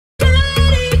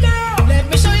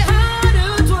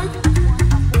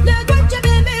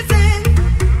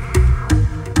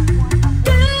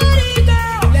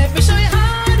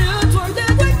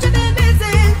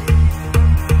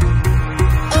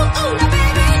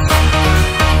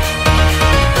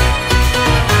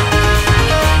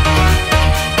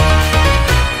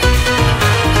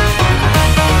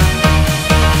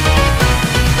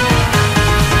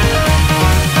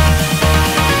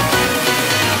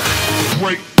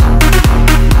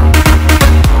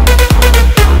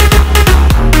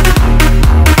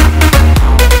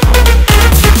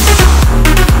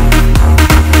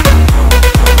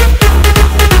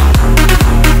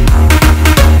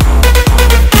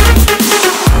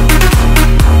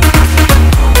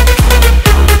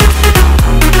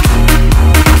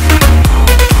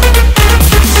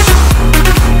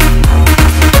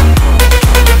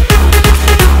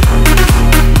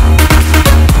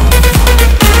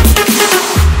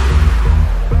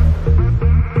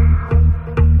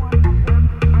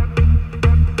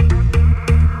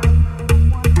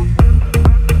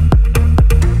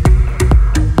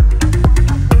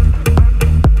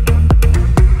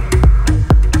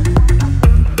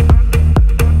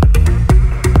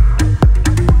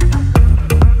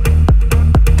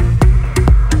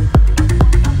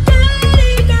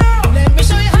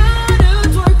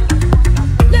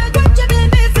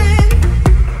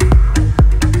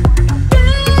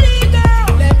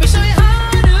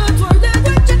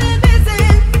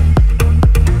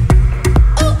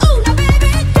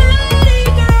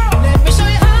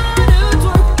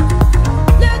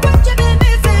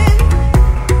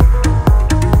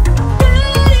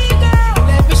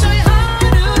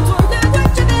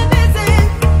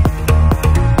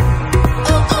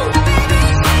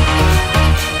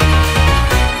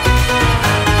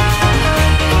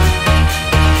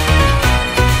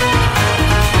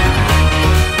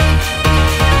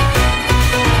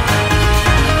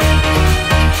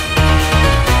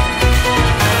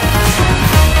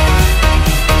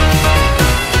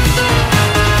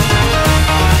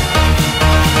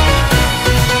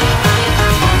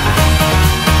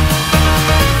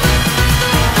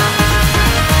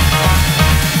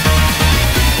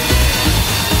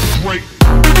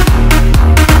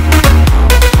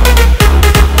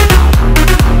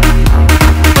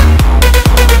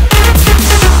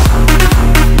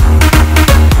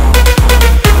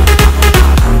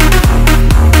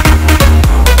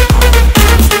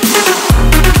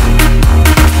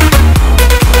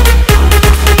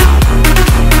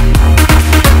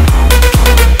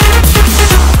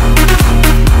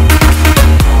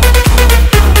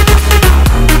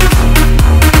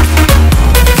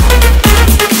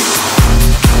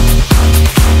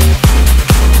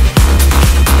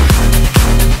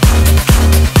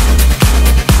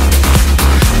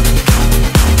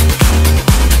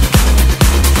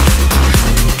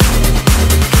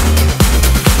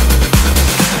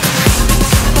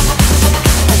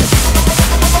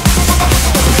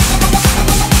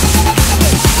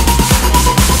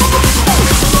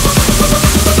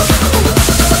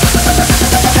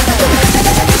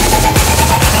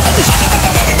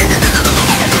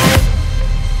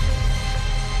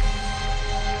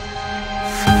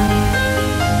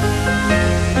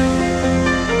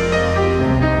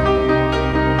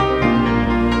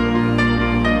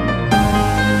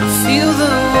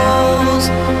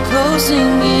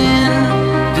closing in,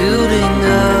 building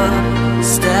up,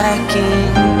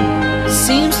 stacking.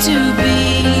 Seems to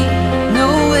be no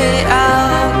way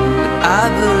out, but I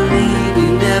believe you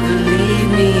never leave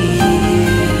me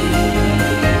here.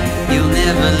 You'll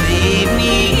never leave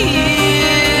me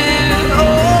here.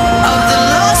 Oh, of the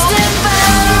lost and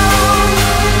found,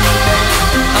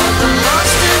 of the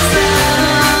lost and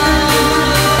found,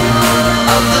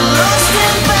 of the lost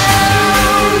and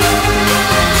found,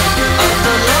 of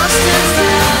the lost and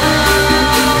found.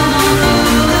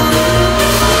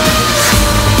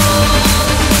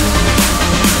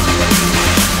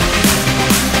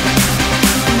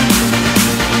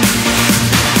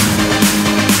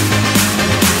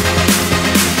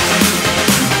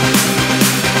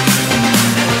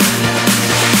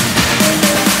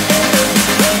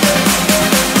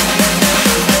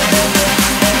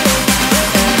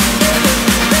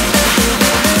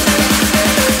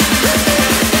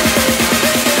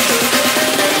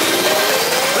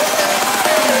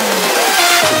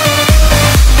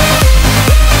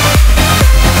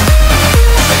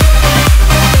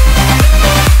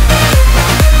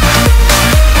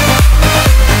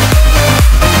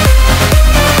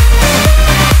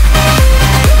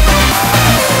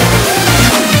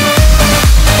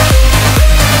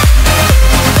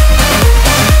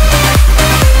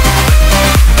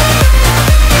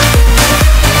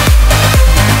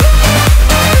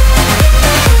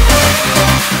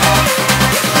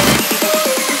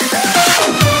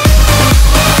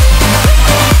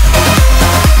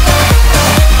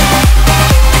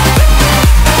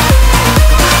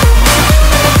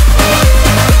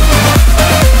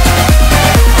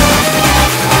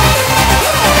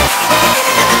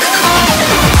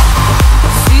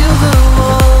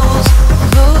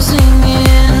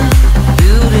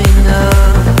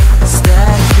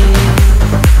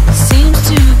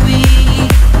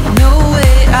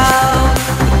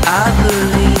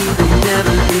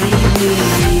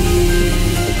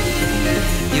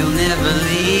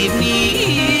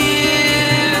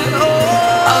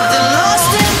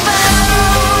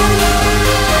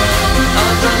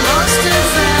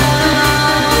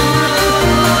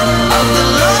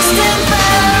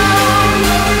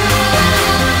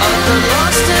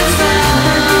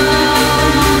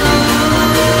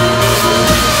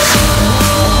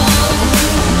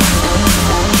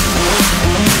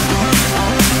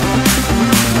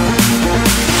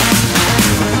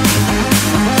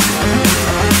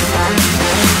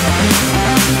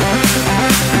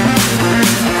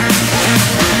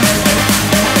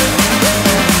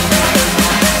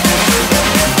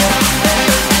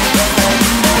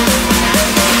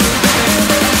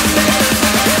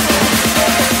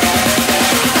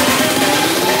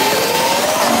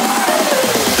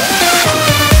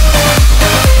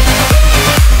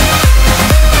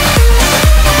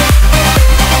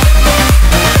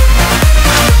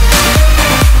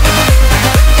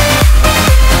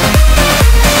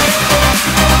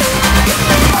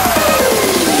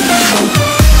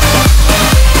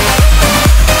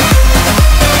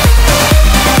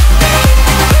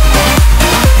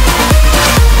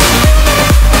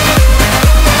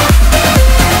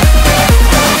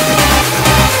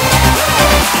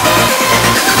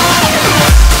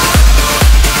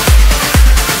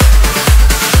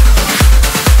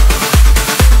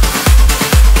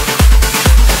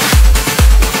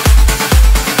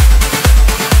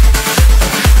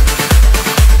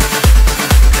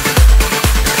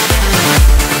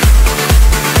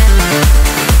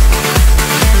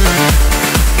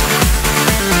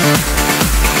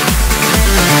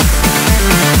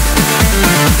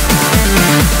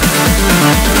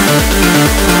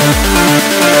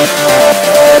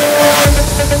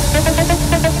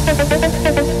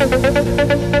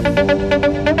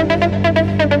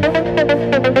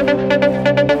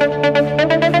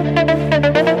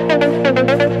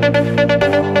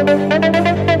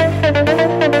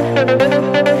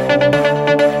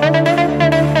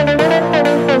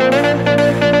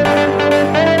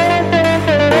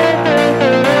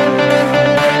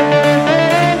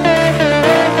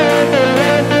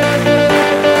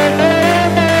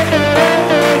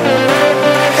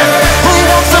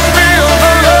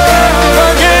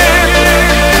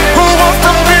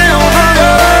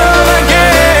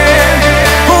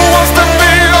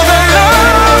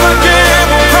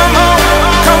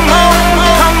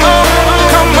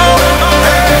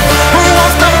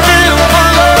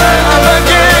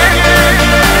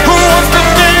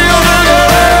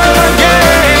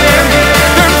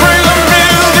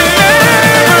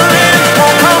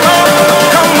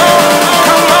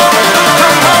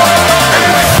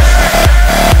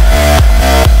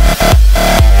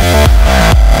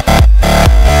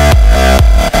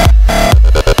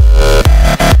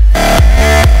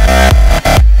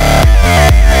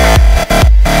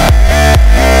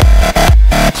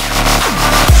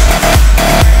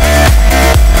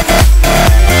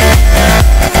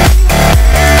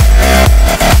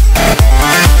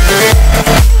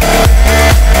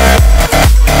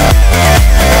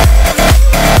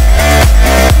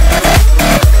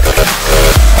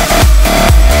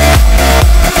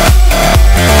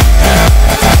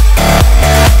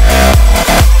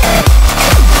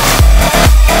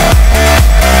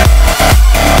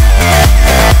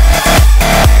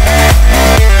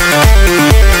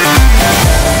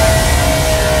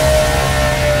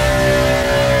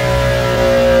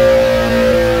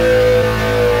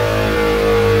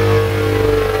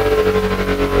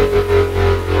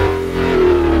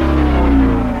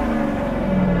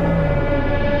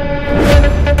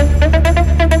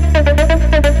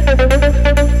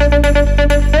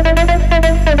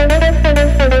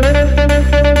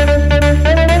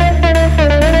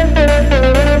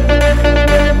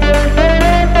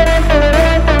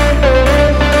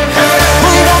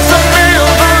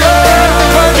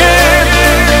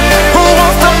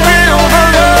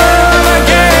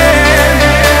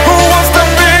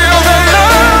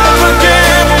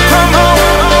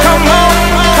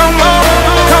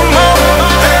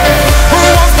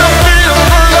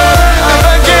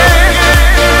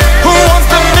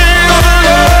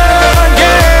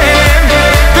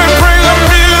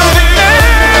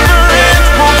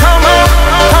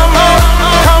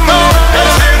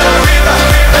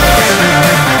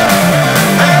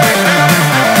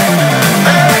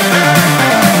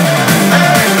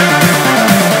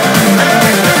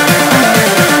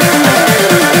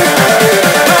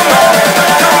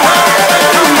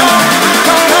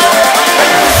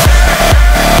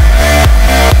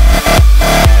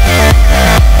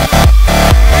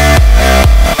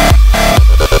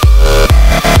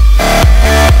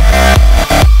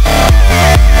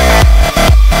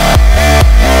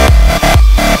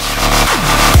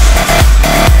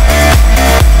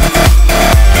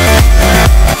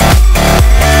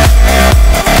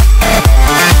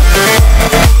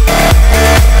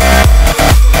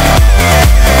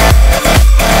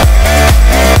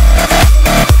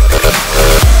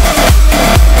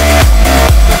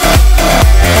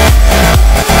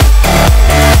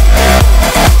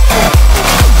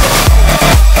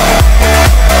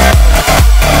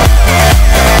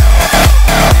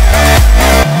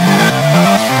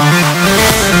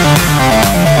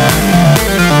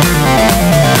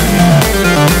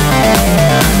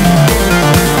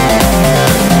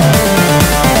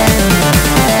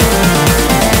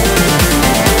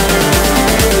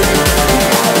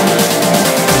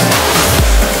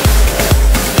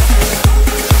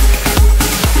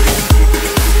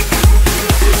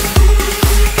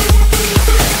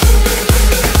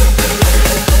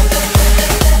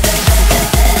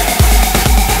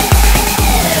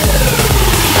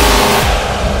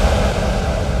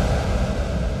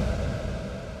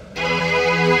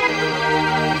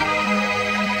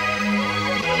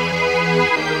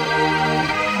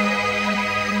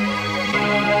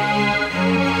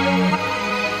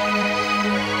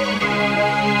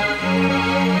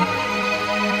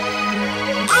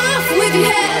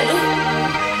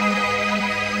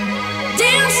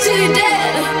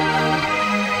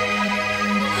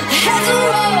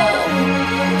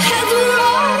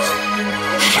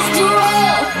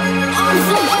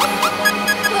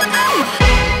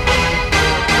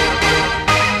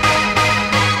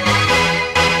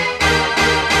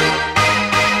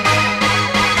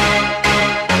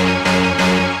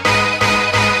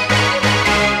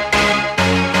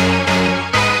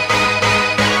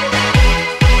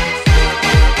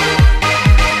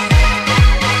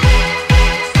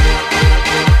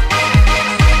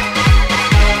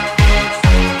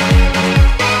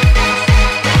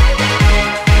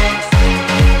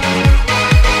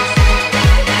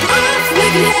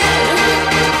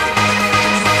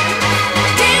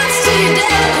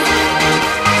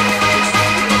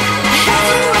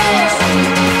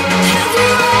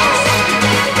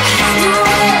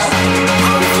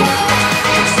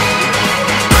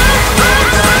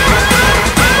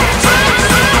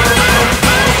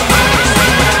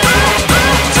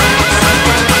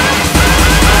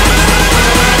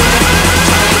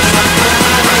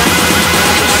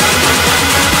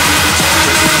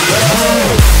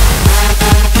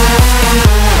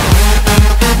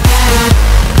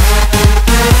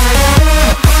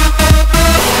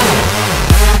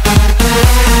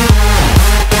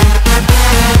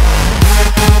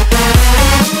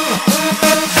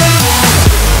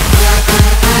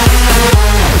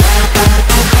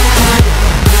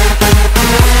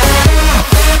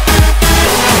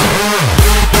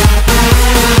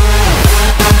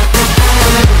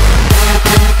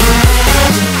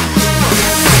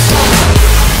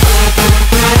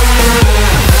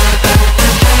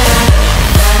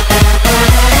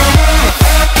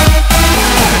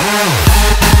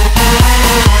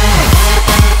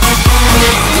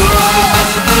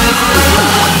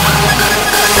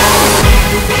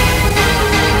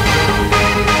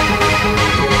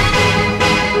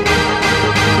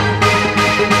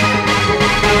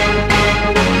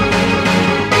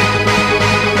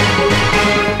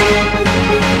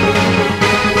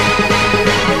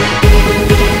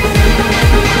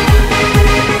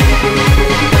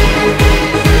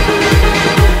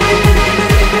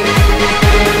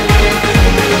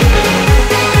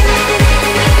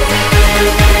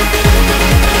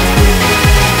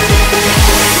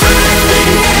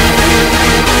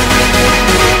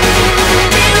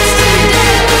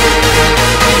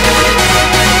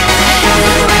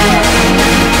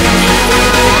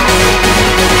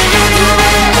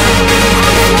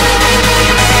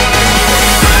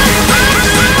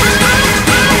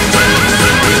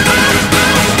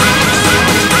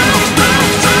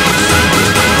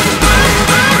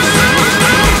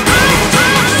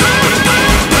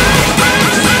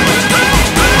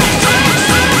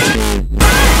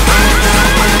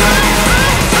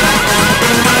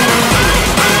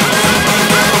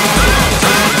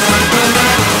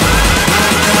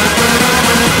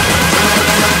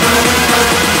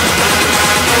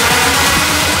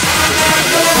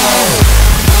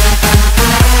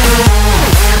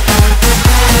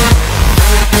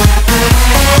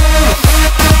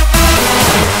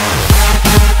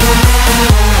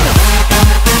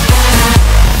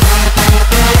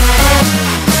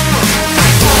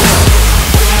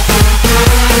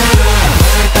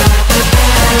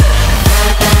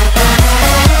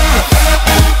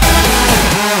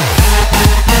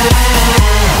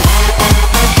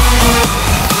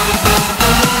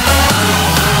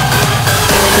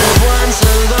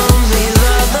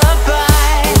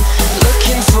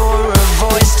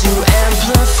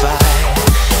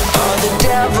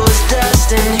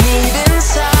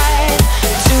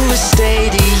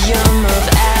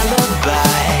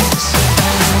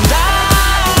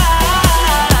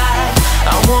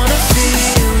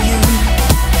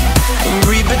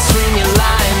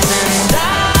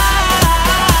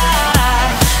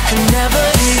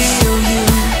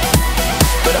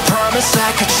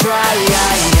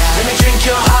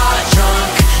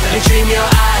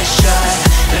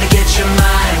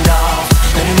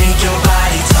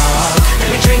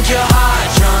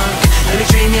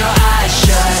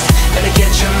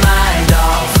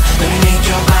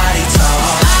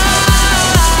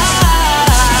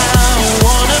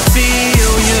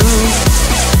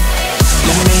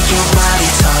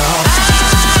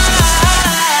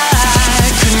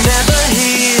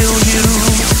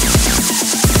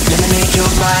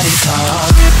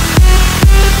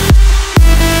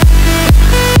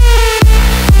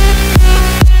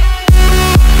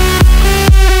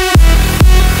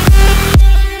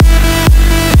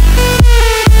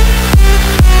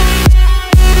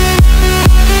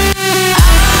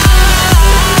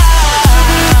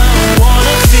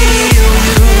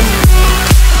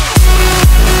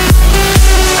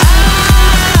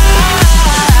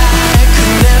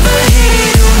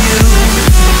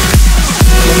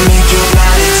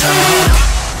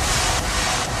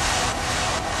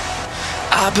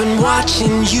 I've been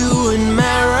watching you in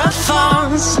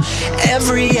marathons,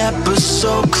 every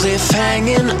episode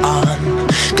cliffhanging on.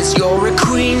 Cause you're a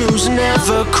queen who's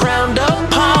never crowned a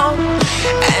pawn,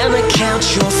 and I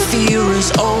count your fear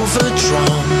is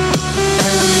overdrawn.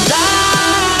 And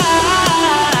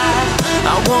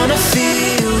I wanna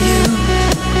feel you,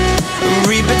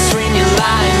 read between your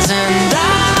lines. And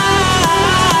I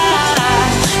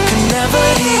can never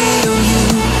heal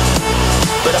you,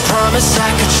 but I promise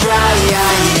I could try.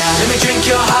 Let me drink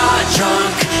your heart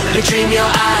drunk, let me dream your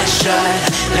eyes shut,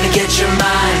 let me get your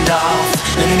mind off,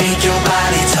 let me make your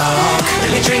body talk.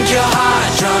 Let me drink your heart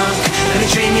drunk, let me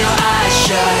dream your eyes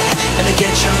shut, let me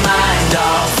get your mind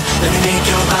off, let me make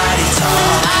your body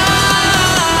talk.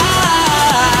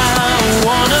 I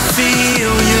wanna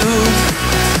feel you,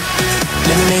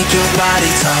 let me make your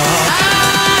body talk.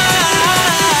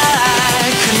 I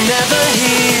could never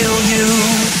heal you,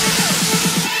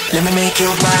 let me make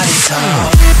your body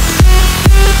talk.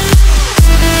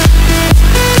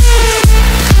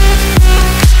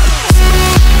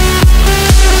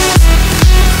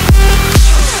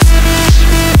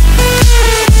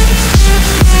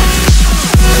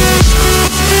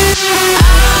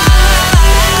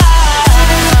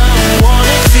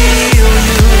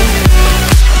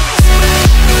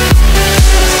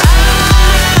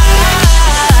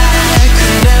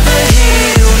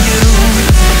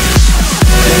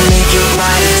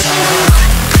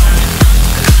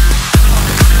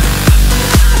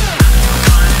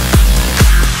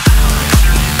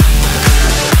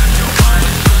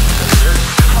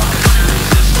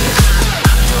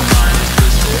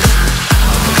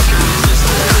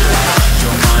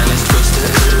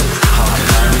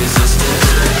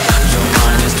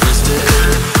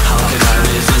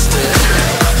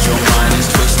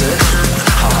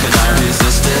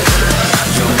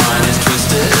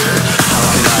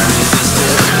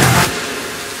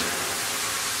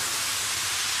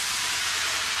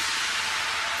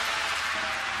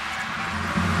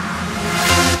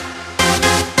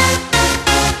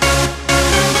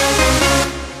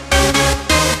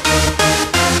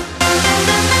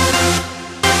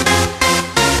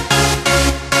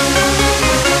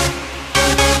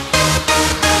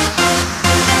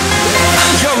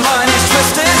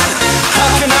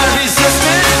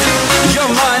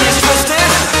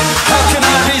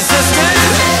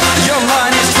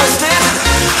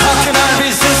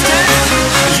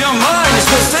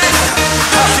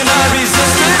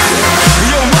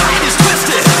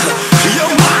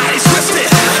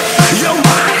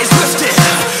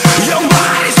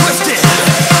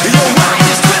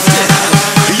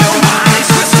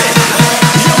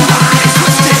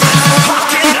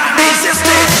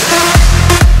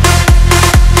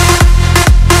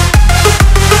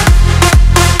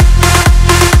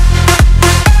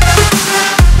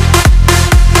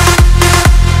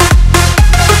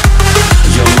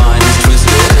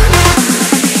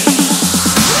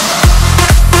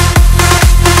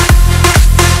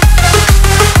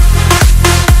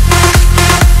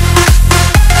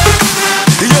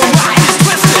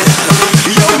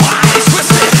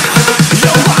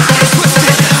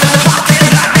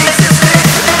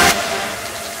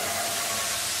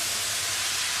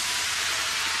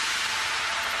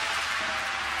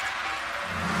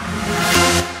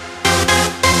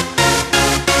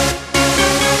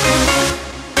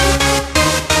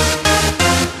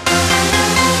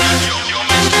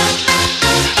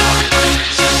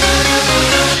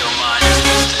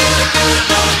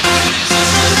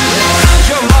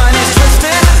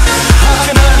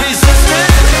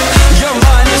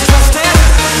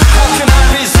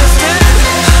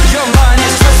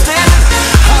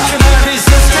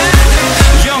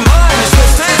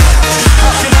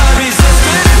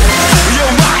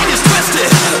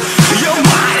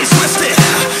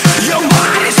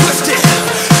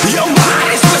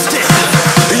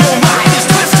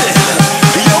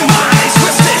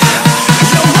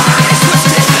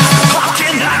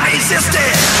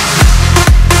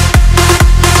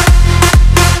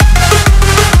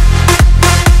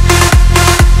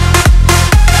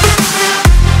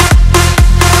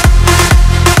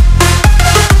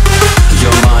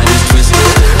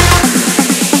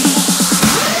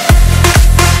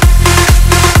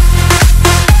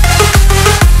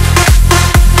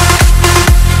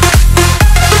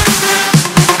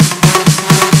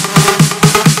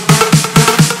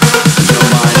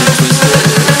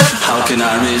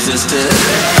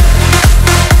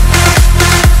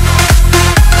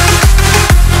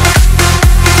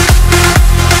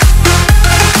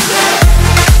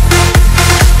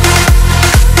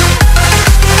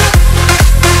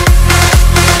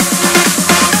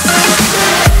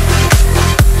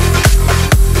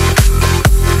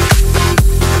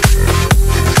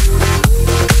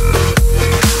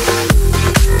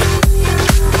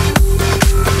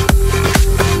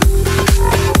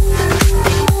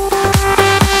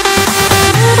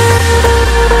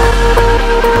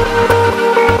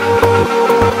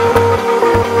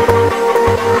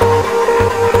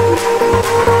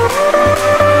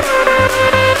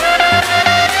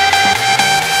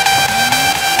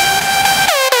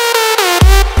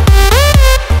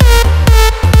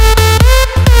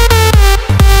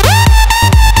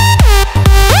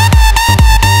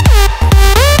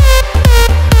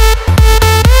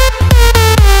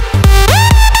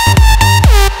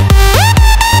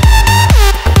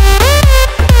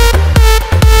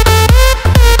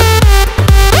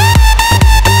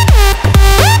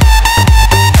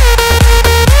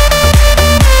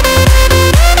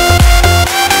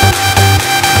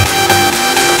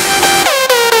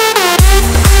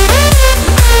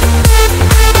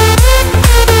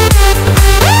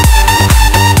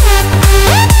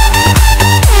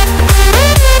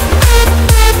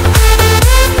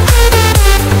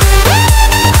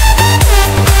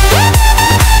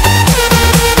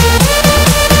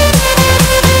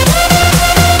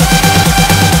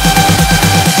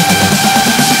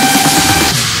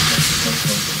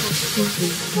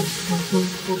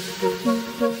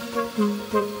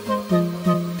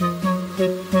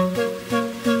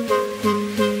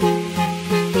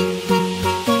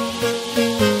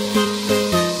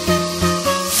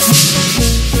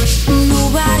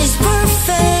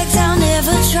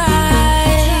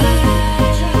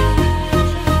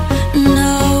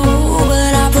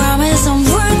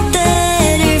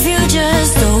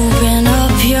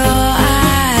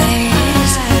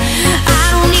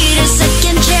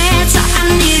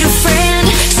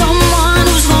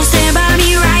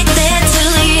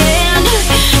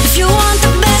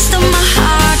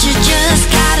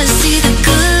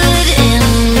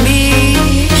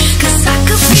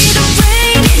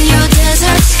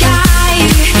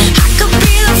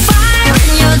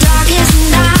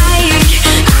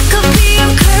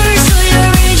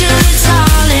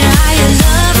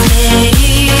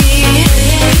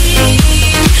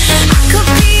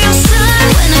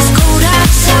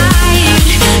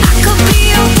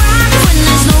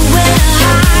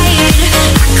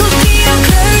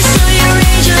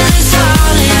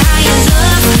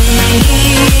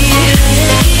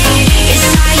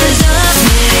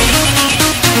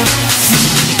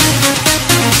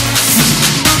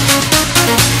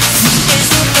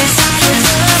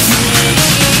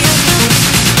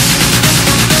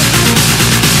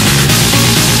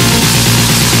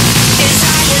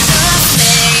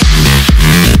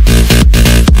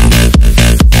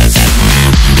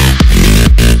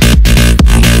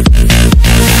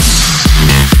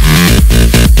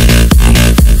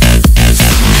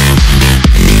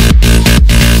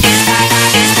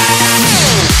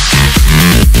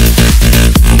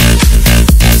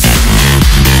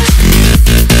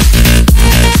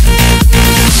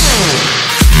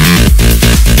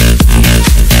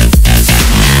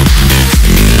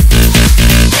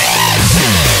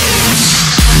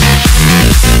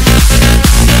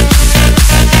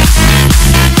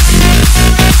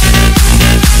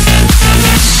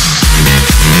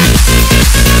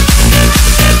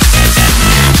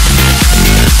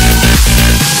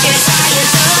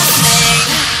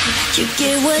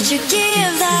 what you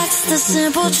give, that's the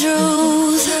simple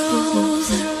truth.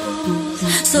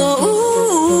 So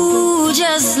ooh,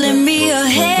 just lend me a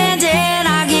hand and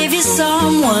I'll give you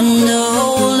someone to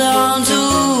hold on to.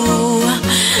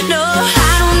 No,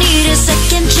 I don't need a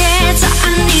second chance, I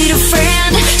need a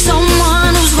friend,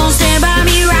 someone who's gonna stand by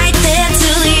me right there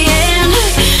till the end.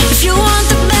 If you want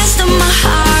the best of my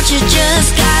heart, you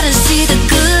just gotta see the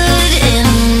good in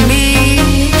me.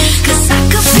 'Cause I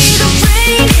could be the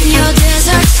rain in your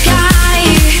desert sky,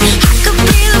 I could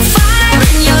be the fire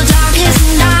in your darkest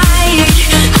night,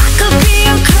 I could be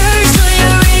your curse or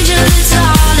your angel, it's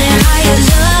all in how you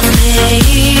love me.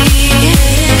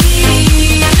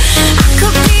 I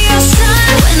could be your sun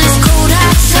when it's cold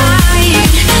outside,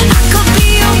 I could be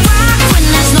your rock when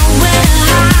there's nowhere to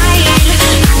hide,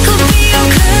 I could be your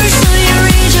curse or your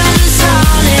angel, it's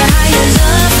all in how you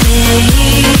love me.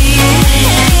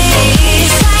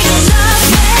 It's how you love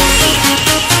me.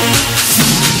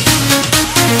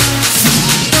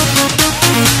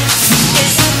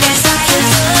 It's how you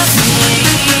love me. It's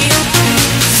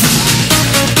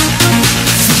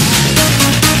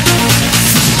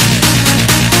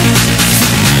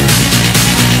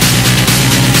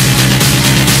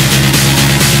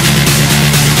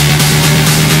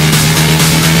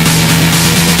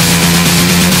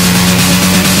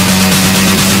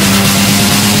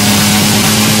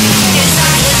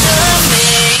how you love me.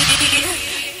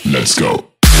 Let's go.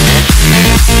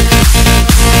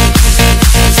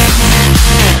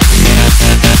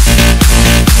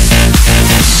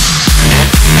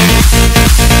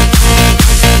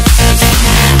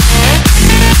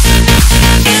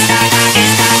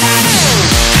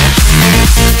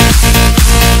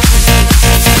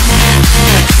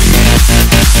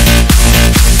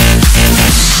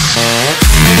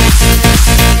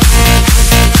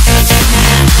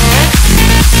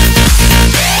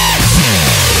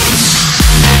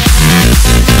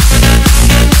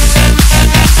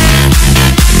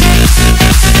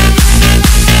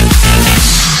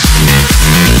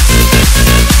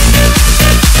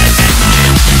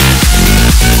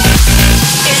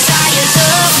 It's how you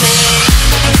love me.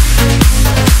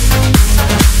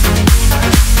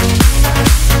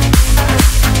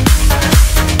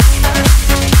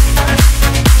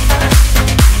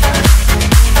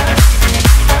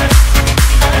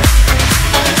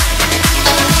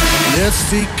 Let's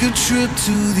take a trip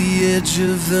to the edge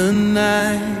of the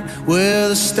night, where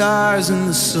the stars and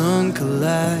the sun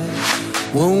collide.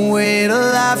 Won't wait a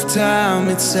lifetime,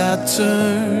 it's our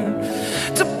turn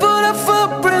to put our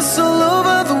footprints all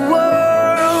over the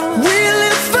world. We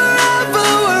live forever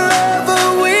wherever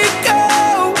we go,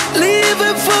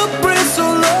 leaving footprints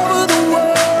all over the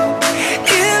world.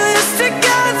 In this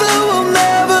together, we'll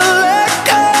never let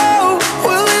go.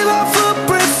 We'll leave our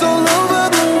footprints all over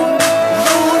the world.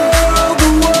 The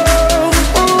world,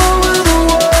 all over the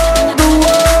world. The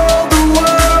world, the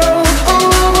world,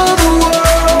 all over the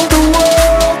world. The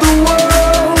world, the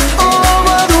world, all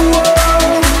over the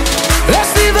world.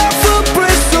 Let's leave our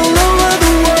footprints all over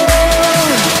the world.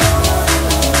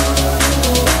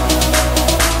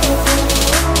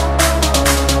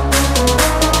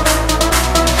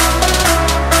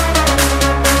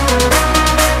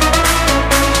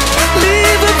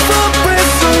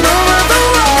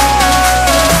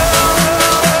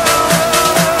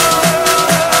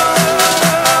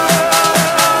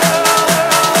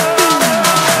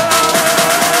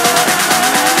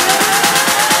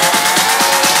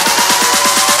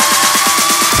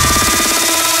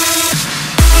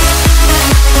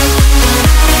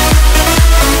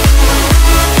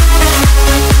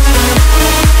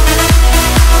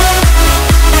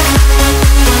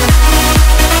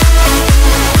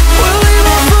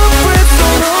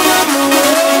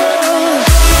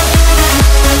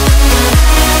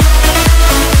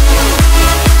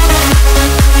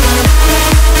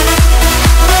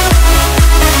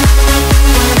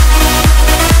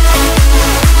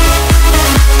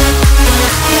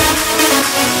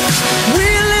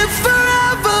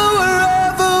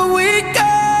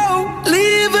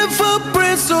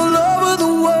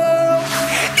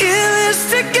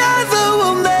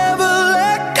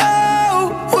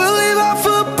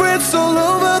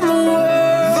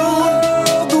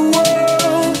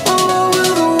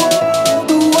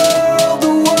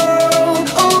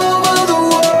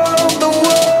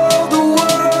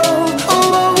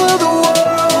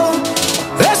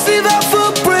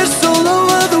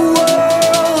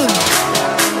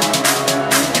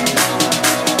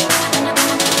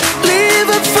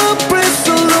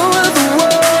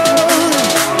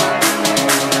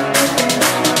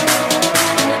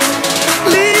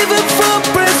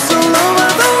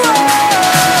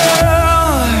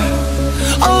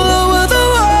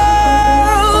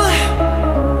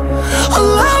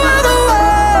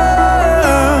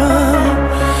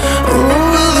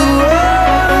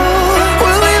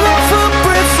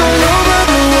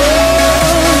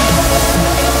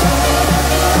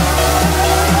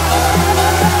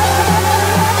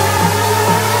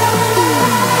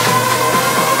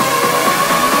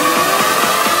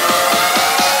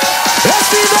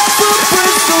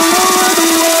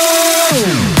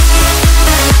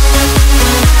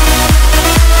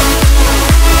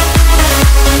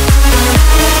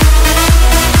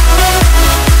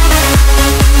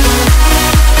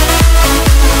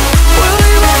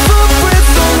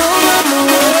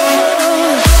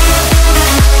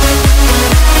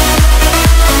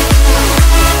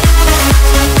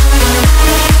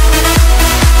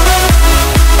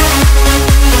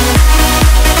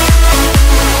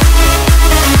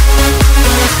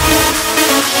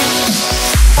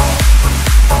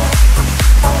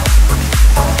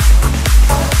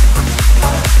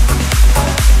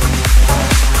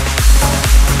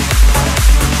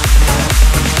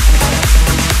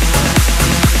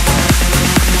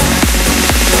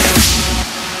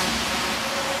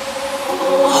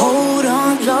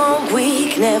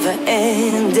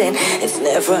 moving, it's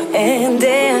never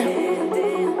ending.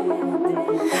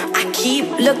 I keep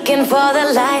looking for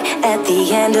the light at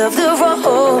the end of the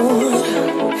road.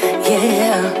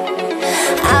 Yeah,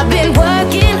 I've been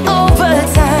working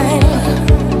overtime,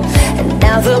 and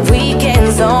now the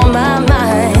weekend's on my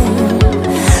mind.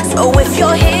 So if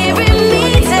you're hearing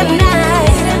me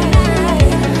tonight,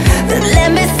 then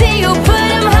let me see you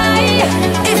put 'em high.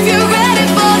 If you're ready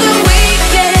for the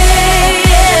weekend,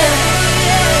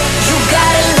 you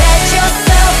gotta let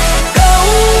yourself go.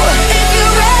 If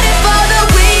you're ready for the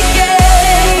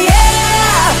weekend,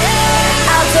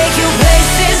 yeah, I'll take you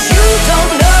places you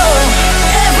don't know.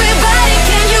 Everybody,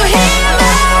 can you hear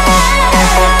me?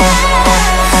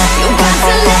 You got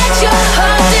to let your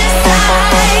heart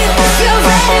decide. If you're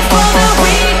ready for the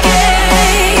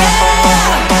weekend, yeah,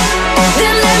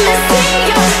 then let me see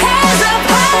your hands up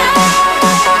high.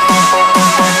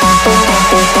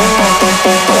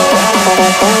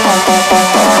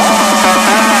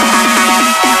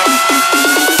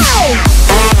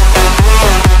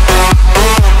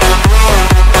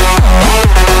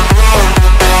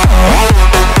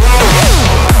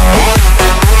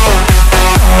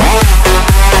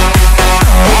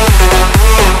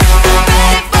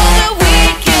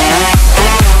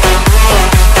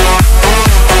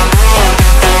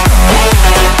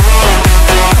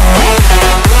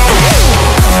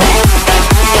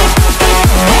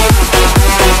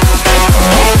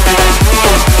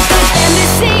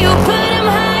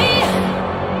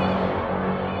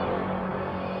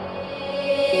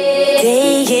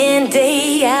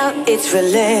 It's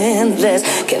relentless,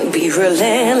 can be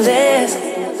relentless.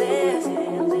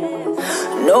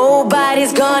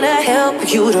 Nobody's gonna help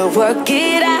you to work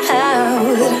it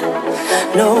out.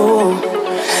 No.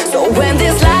 So when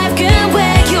this life can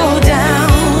wear you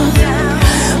down,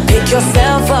 pick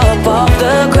yourself up off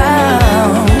the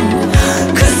ground.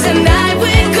 'Cause tonight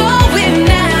we're going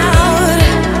out.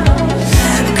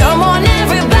 Come on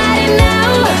everybody now,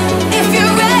 if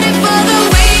you're ready for the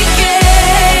weekend,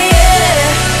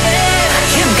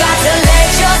 you got to let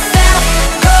yourself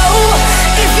go.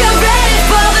 If you're ready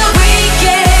for the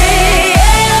weekend,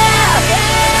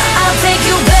 I'll take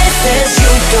you places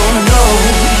you don't know.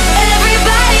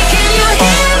 Everybody, can you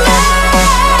hear me?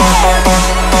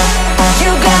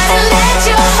 You gotta let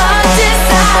your heart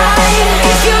decide.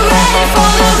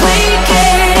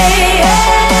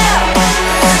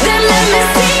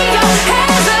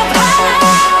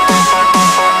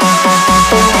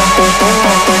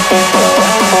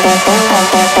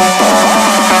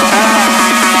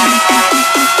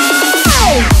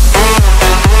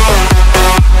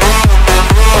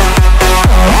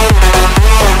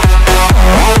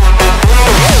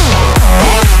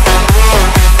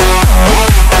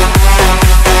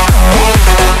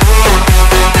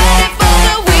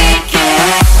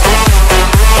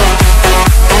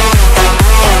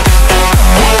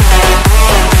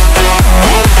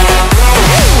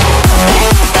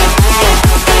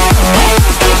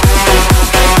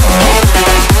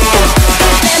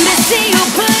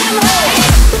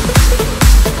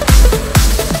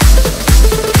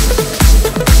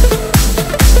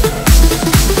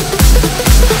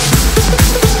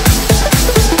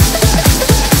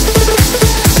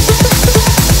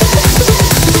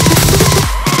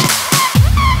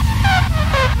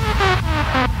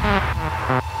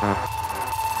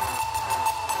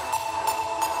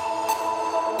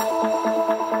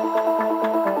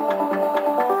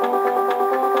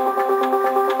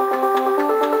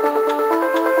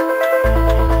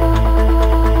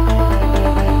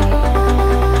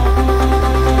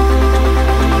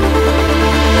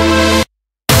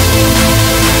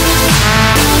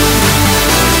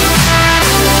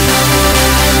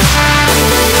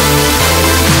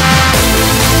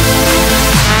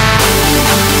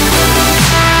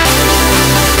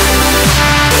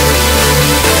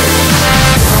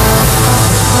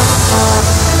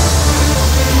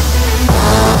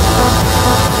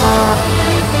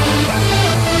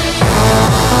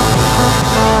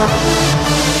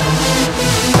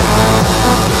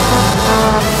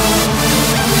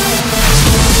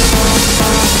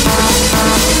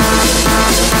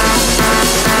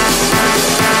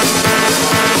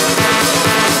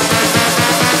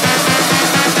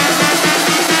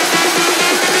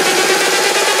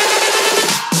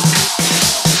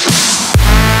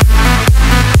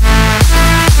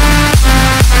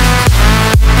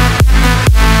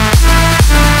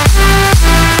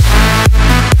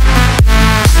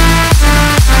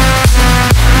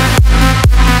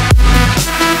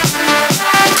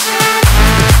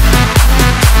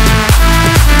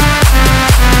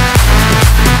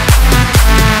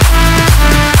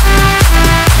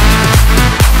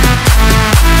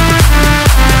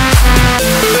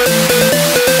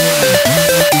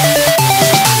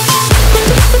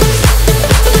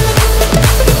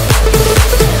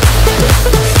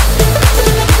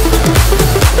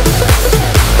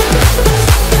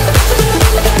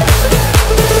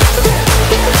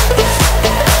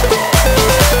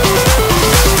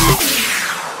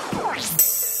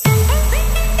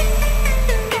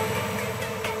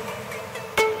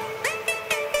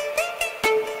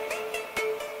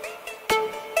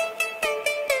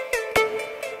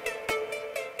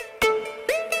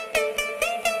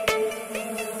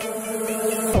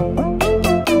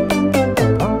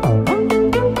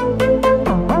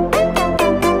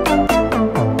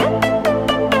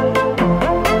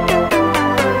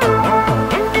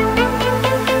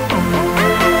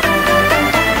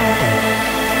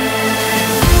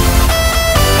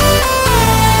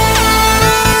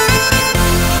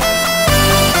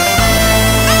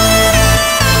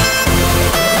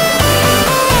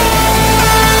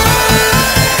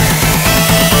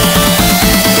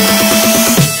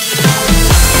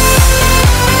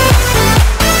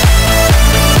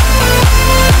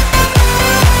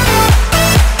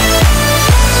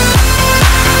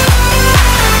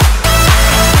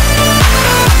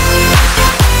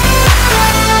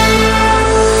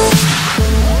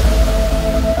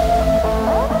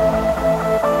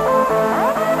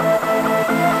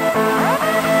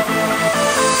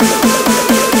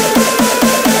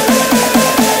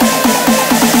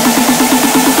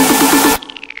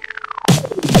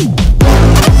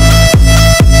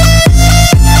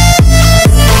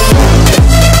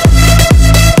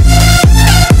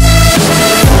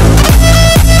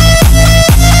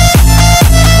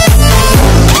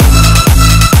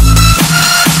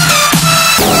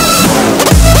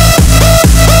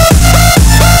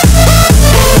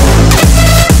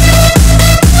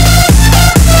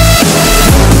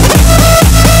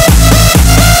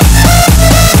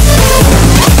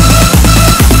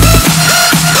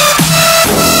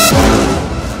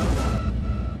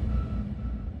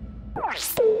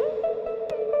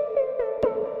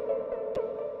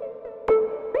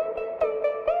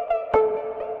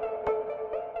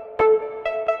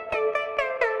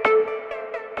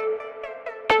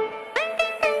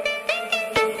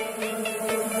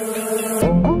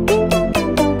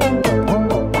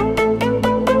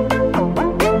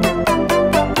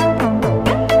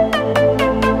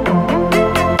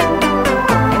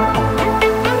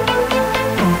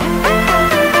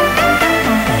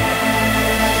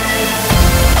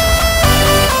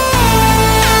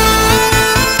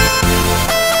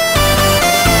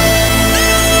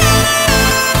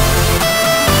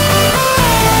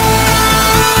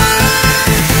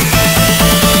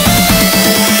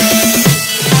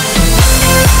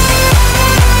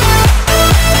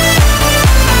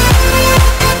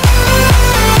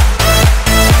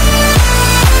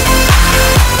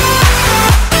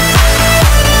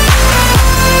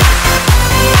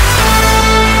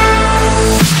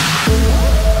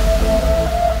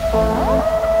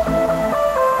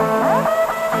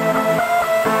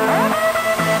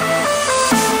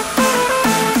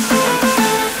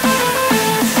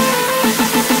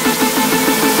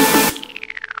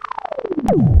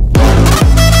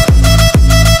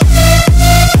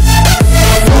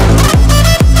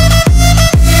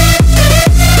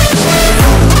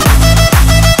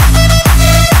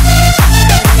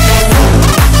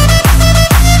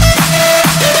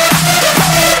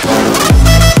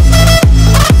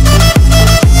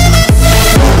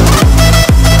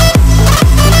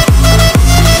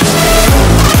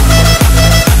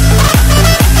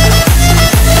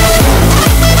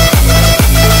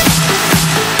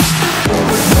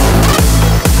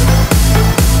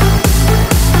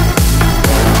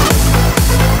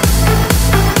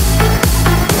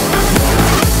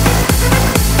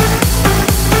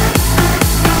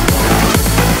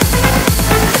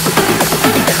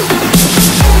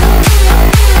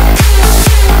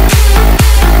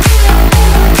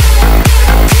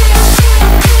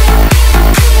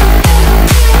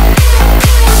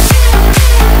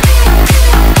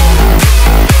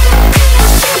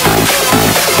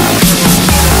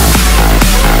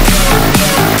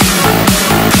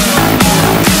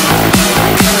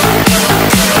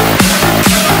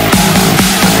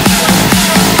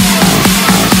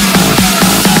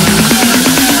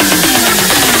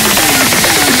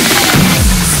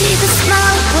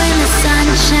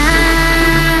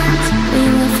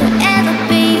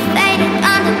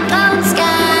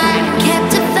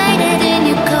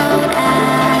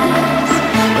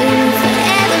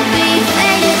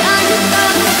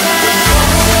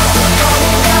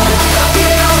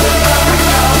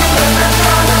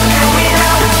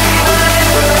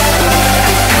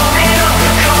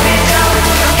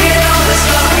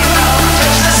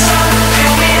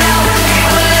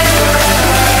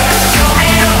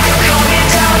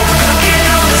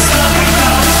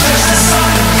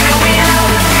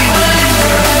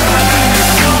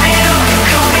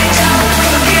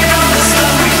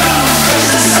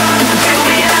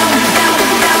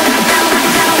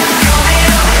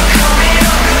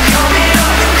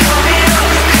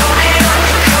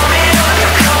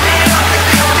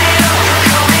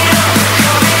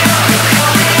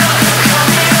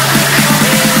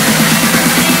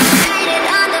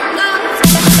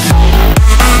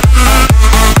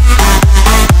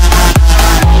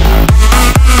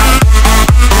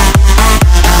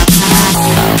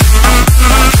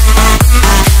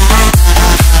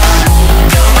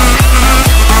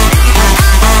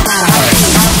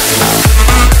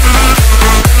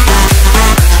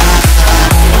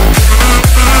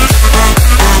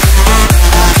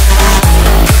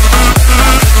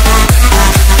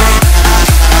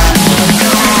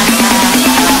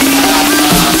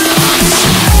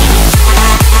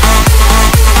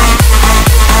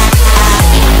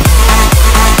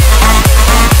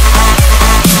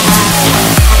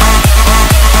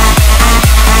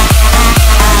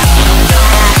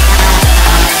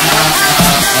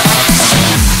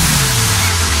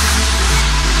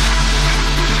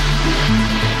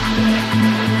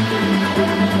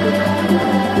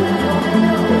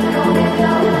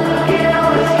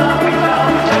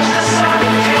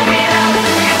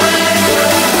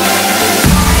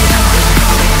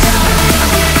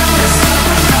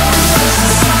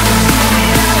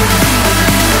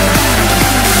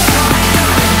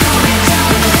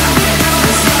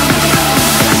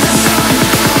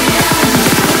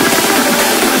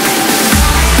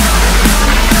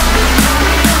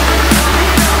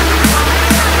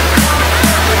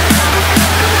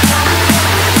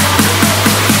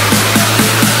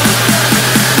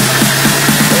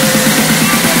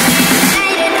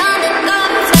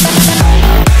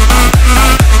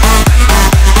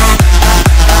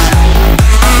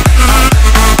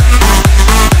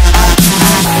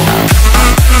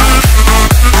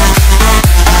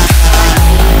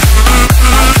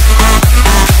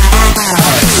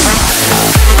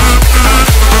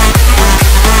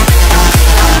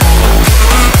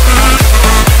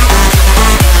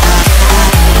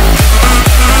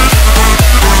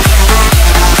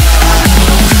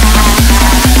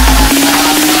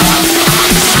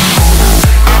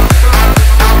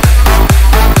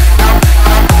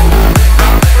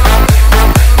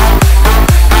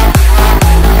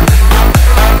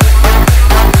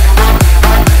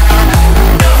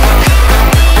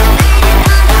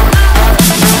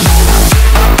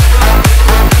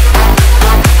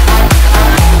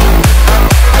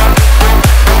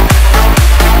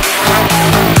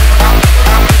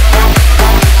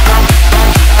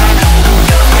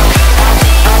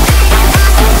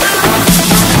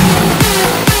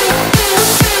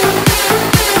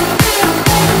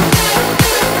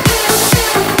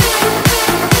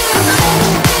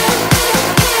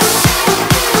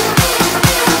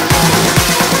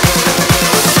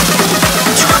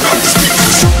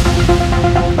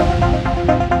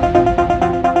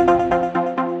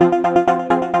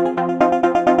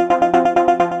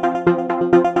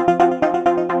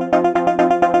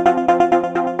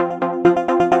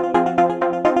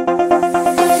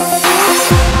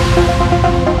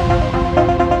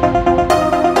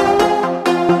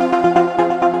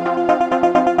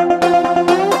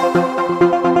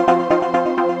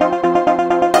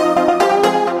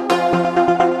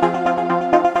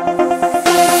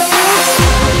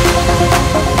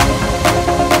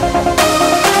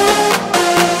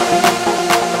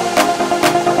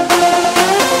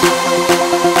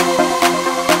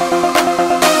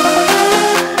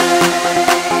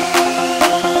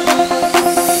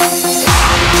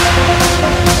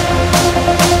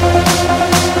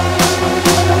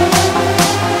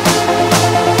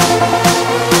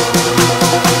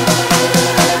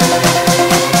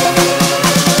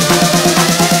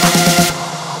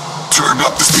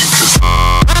 up the speakers.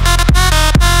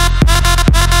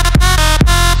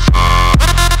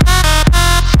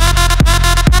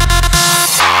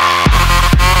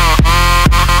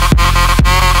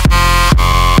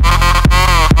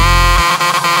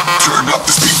 Turn up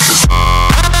the speakers.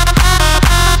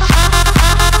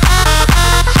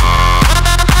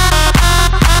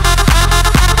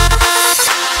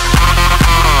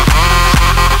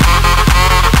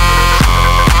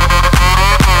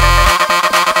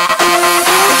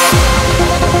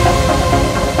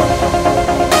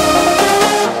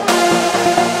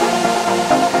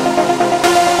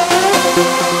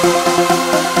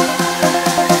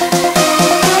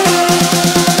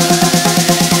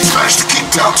 Smash the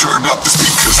kick down, turn up the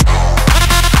speakers.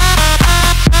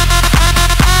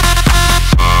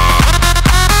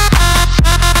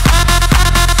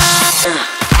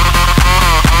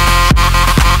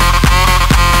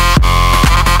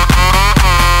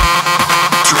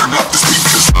 Turn up the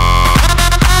speakers.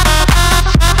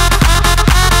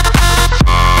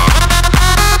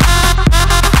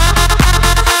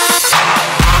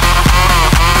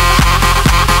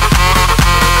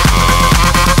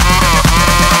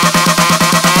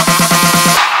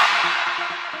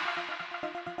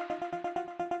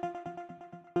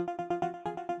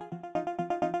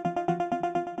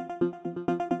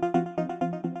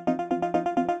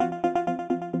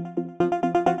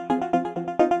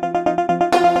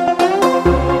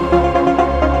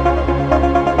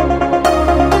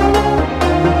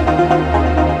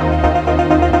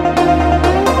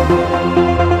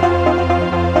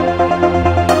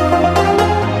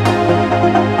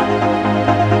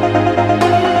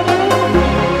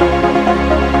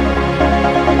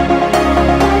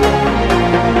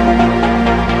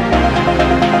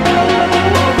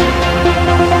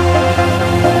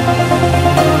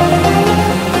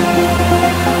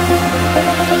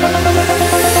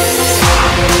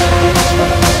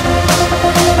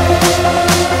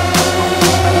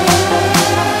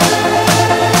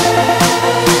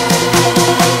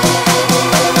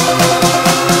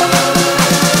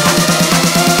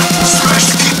 Smash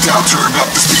the kick down, turn up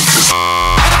the speakers.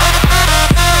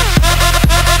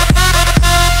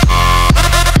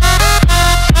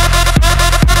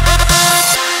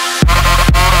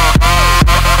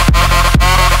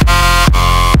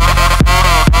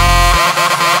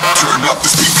 Turn up the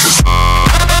speakers.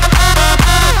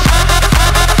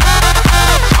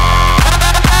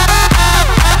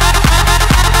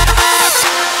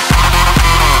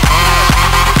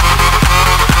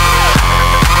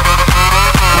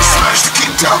 Smash the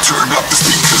kick down, turn up the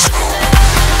speakers.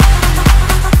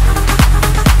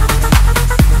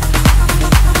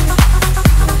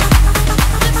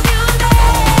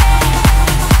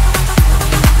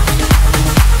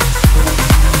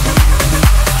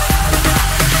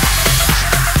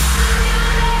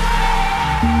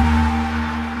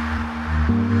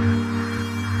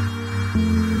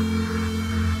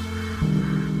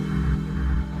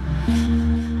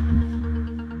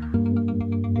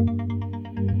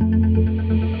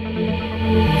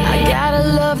 I got a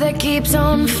love that keeps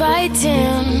on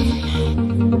fighting.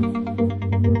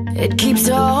 It keeps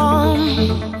on.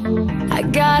 I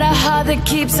got a heart that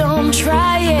keeps on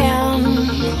trying.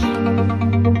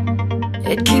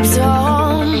 It keeps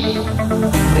on.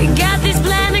 We got this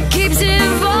plan that keeps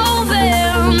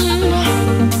evolving.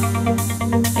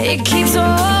 It keeps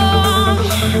on.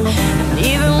 And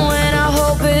even when our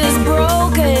hope is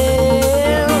broken,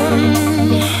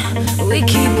 we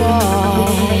keep on.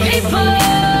 People,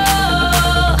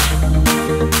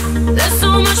 there's so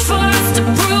much for us to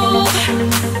prove.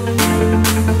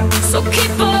 So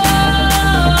keep on.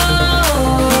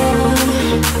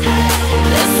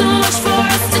 There's so much for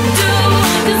us to do,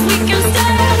 'cause we can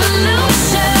start a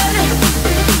revolution.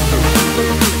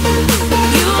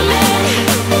 You and me.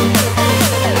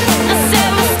 I said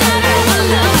we'll start a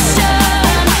revolution.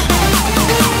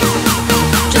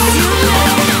 Just you and me.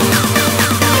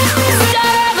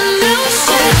 Start a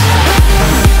revolution.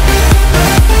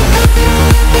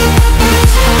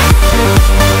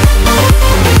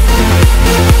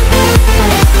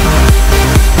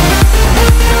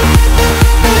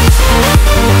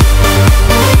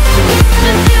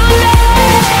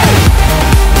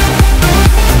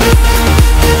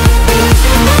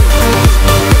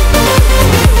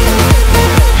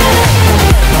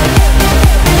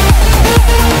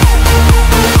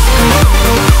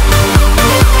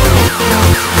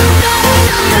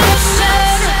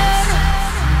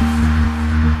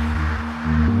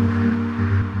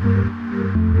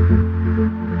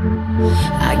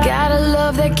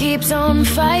 keeps on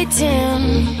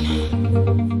fighting.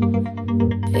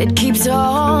 It keeps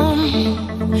on.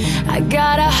 I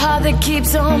got a heart that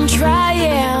keeps on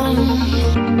trying.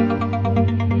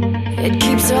 It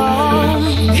keeps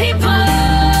on. People,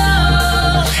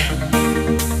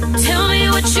 tell me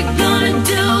what you're gonna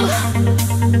do.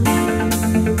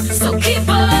 So keep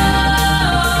on.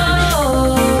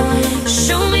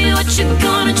 Show me what you're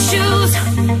gonna choose.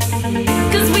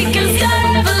 'Cause we can start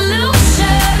a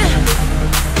revolution.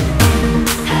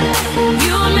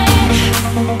 You and me.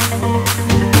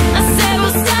 I said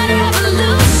we'll start a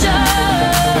revolution.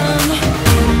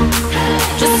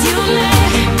 Just you and me.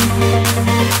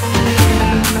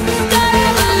 Start a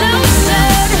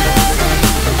revolution.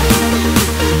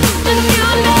 Just you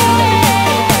and me.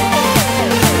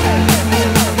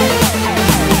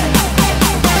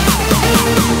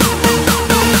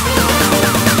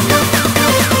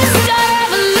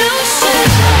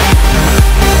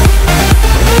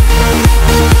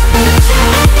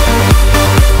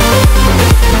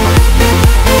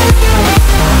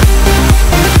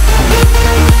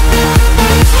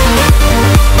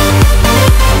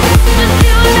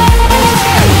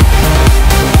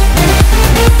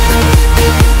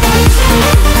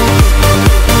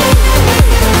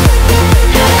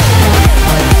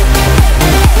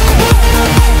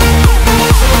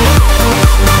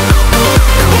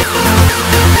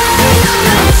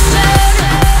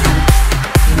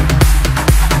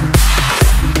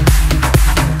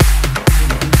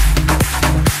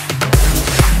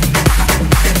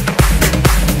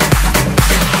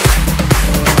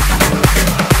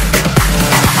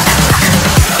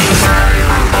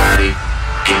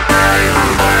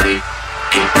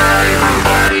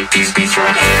 These beats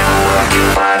right here will rock your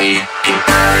body. Get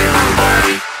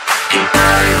everybody, get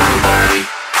everybody,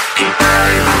 get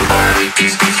everybody.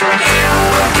 These beats right here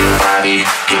will rock your body.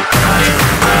 Get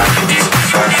everybody. These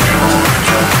beats right here will rock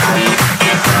your body.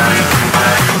 Get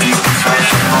everybody. These beats right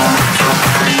here will rock your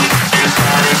body. Get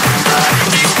everybody.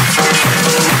 These beats right here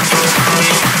will rock your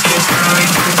body. Get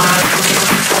everybody. These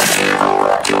beats right here will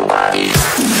rock your body.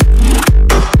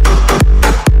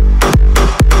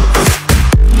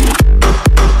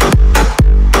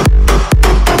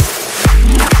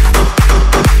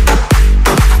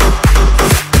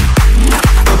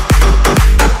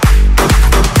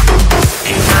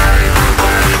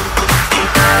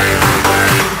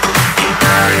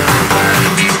 Everybody,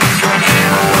 these beats right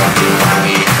here will rock your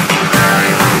body.